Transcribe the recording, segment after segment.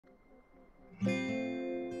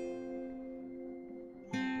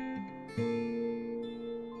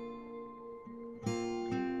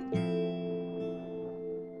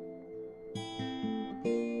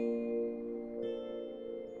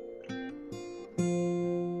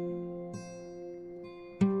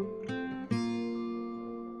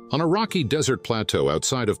On a rocky desert plateau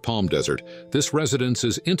outside of Palm Desert, this residence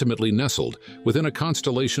is intimately nestled within a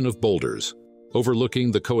constellation of boulders,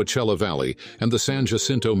 overlooking the Coachella Valley and the San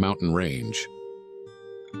Jacinto Mountain Range.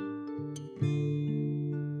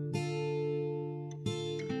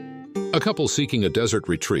 A couple seeking a desert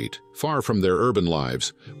retreat, far from their urban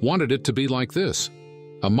lives, wanted it to be like this.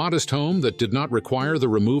 A modest home that did not require the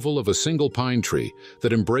removal of a single pine tree,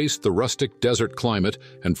 that embraced the rustic desert climate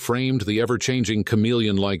and framed the ever-changing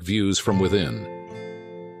chameleon-like views from within.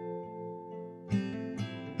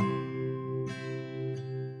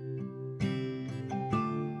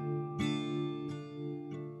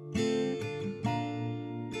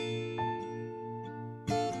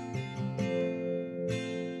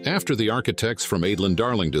 After the architects from Adlin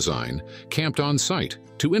Darling Design camped on site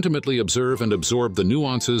to intimately observe and absorb the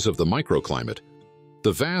nuances of the microclimate,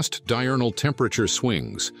 the vast diurnal temperature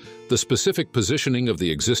swings, the specific positioning of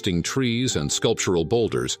the existing trees and sculptural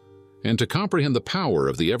boulders, and to comprehend the power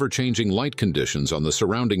of the ever-changing light conditions on the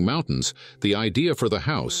surrounding mountains, the idea for the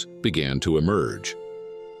house began to emerge.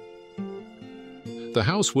 The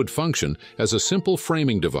house would function as a simple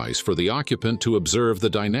framing device for the occupant to observe the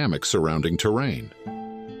dynamic surrounding terrain.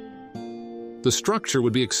 The structure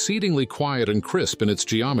would be exceedingly quiet and crisp in its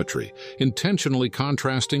geometry, intentionally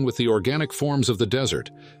contrasting with the organic forms of the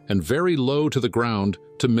desert, and very low to the ground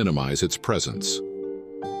to minimize its presence.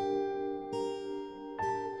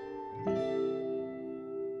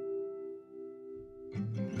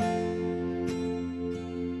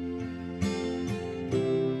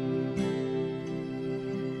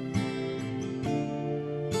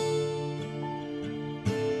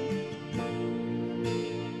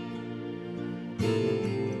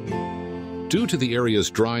 Due to the area's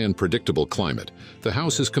dry and predictable climate, the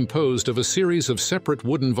house is composed of a series of separate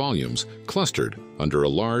wooden volumes clustered under a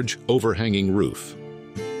large, overhanging roof.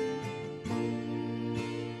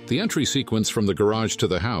 The entry sequence from the garage to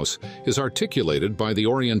the house is articulated by the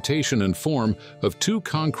orientation and form of two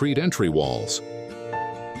concrete entry walls.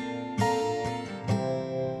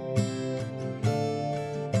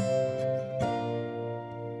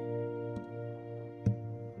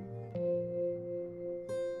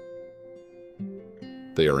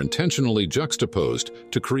 They are intentionally juxtaposed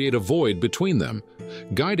to create a void between them,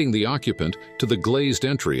 guiding the occupant to the glazed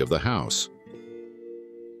entry of the house.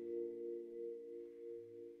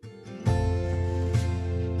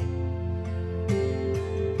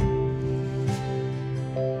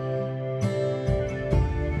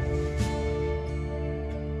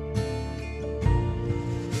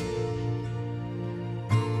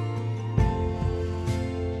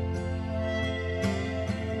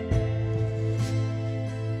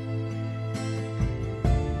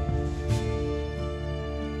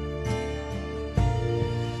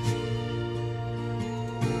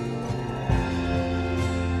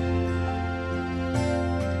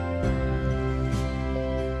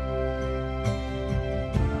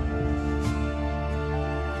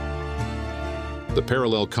 The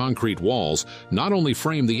parallel concrete walls not only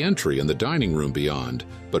frame the entry and the dining room beyond,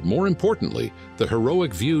 but more importantly, the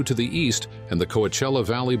heroic view to the east and the Coachella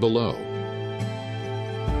Valley below.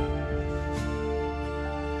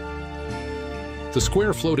 The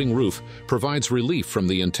square floating roof provides relief from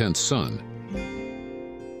the intense sun.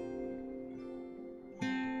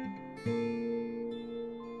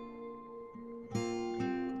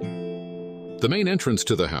 The main entrance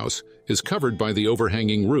to the house is covered by the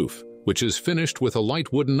overhanging roof, which is finished with a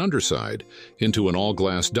light wooden underside into an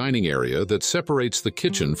all-glass dining area that separates the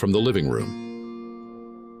kitchen from the living room.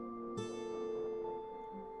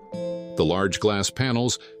 The large glass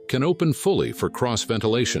panels can open fully for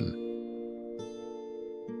cross-ventilation.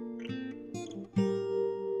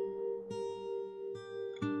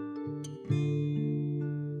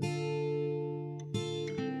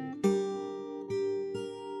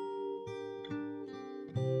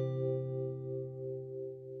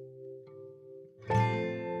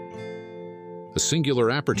 A singular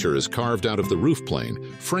aperture is carved out of the roof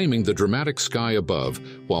plane, framing the dramatic sky above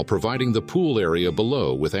while providing the pool area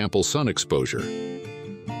below with ample sun exposure.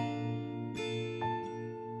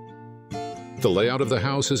 The layout of the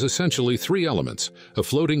house is essentially three elements: a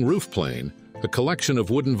floating roof plane, a collection of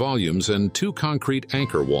wooden volumes, and two concrete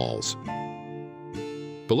anchor walls.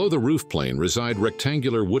 Below the roof plane reside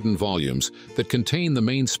rectangular wooden volumes that contain the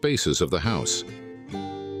main spaces of the house.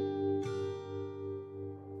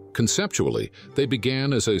 Conceptually, they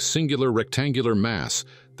began as a singular rectangular mass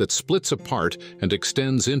that splits apart and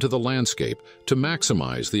extends into the landscape to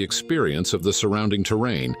maximize the experience of the surrounding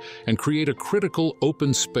terrain and create a critical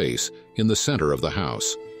open space in the center of the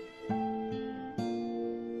house.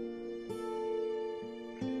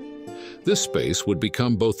 This space would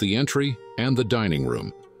become both the entry and the dining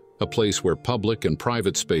room, a place where public and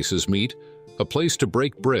private spaces meet, a place to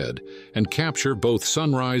break bread and capture both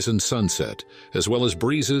sunrise and sunset, as well as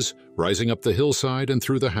breezes rising up the hillside and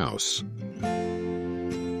through the house.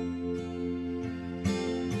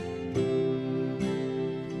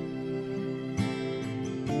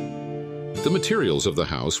 The materials of the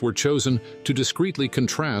house were chosen to discreetly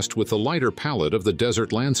contrast with the lighter palette of the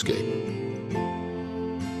desert landscape.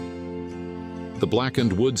 The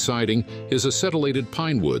blackened wood siding is acetylated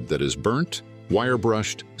pine wood that is burnt,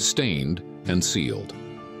 wire-brushed, stained, and sealed.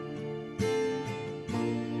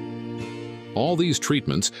 All these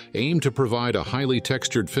treatments aim to provide a highly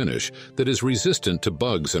textured finish that is resistant to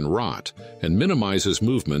bugs and rot and minimizes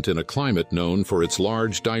movement in a climate known for its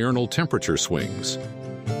large diurnal temperature swings.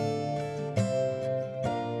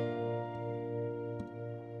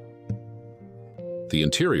 The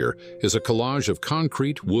interior is a collage of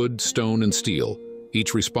concrete, wood, stone, and steel,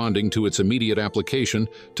 each responding to its immediate application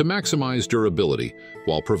to maximize durability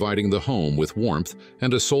while providing the home with warmth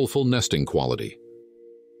and a soulful nesting quality.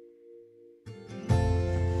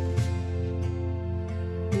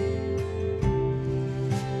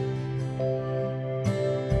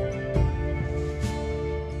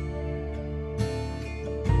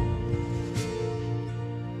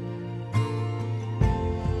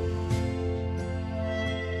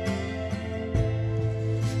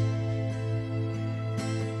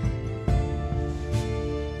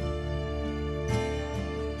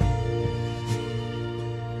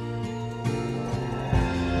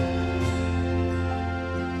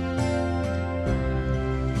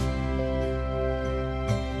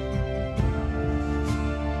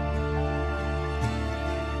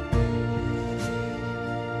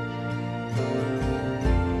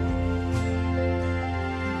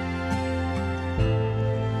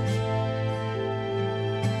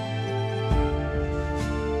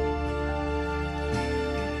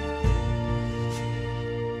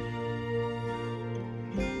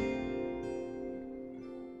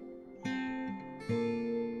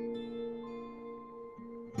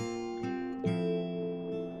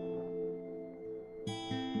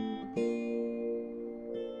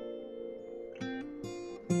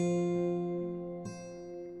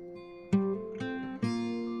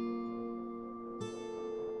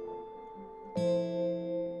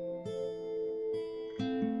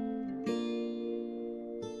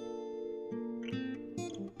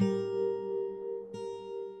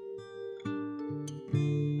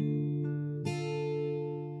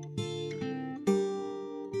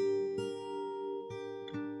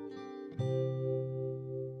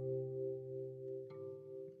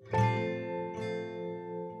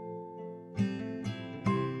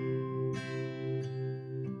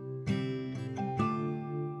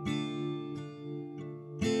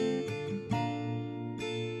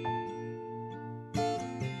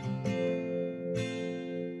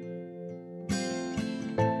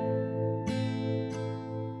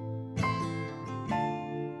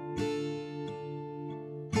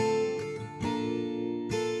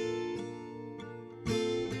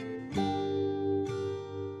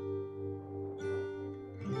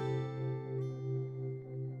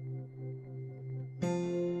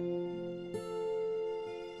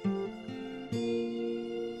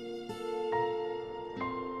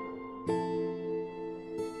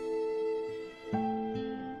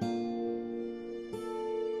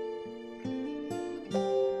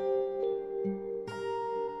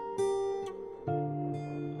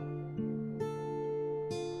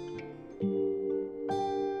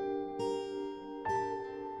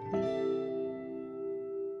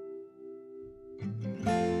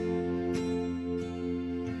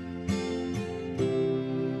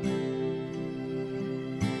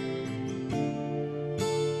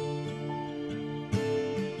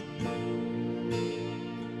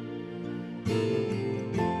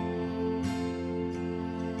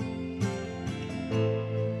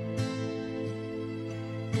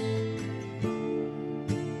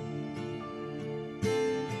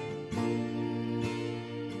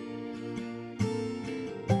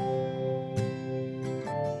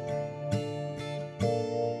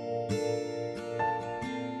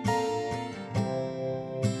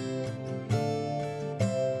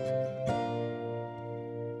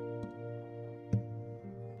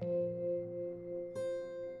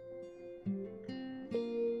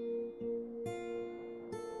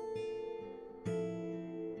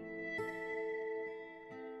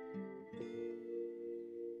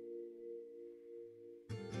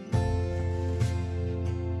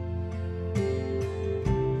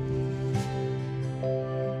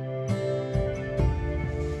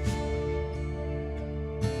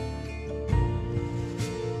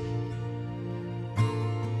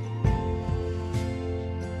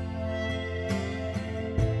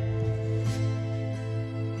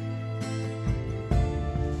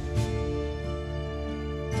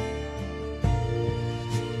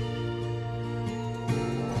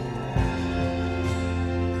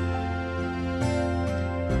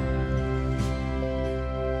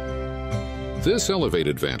 This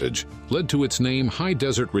elevated vantage led to its name High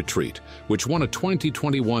Desert Retreat, which won a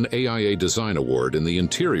 2021 AIA Design Award in the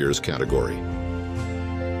Interiors category.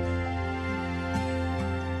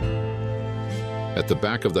 At the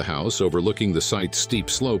back of the house, overlooking the site's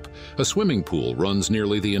steep slope, a swimming pool runs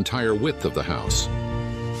nearly the entire width of the house.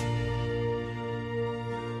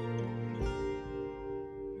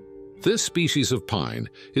 This species of pine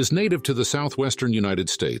is native to the southwestern United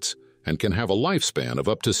States and can have a lifespan of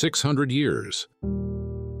up to 600 years.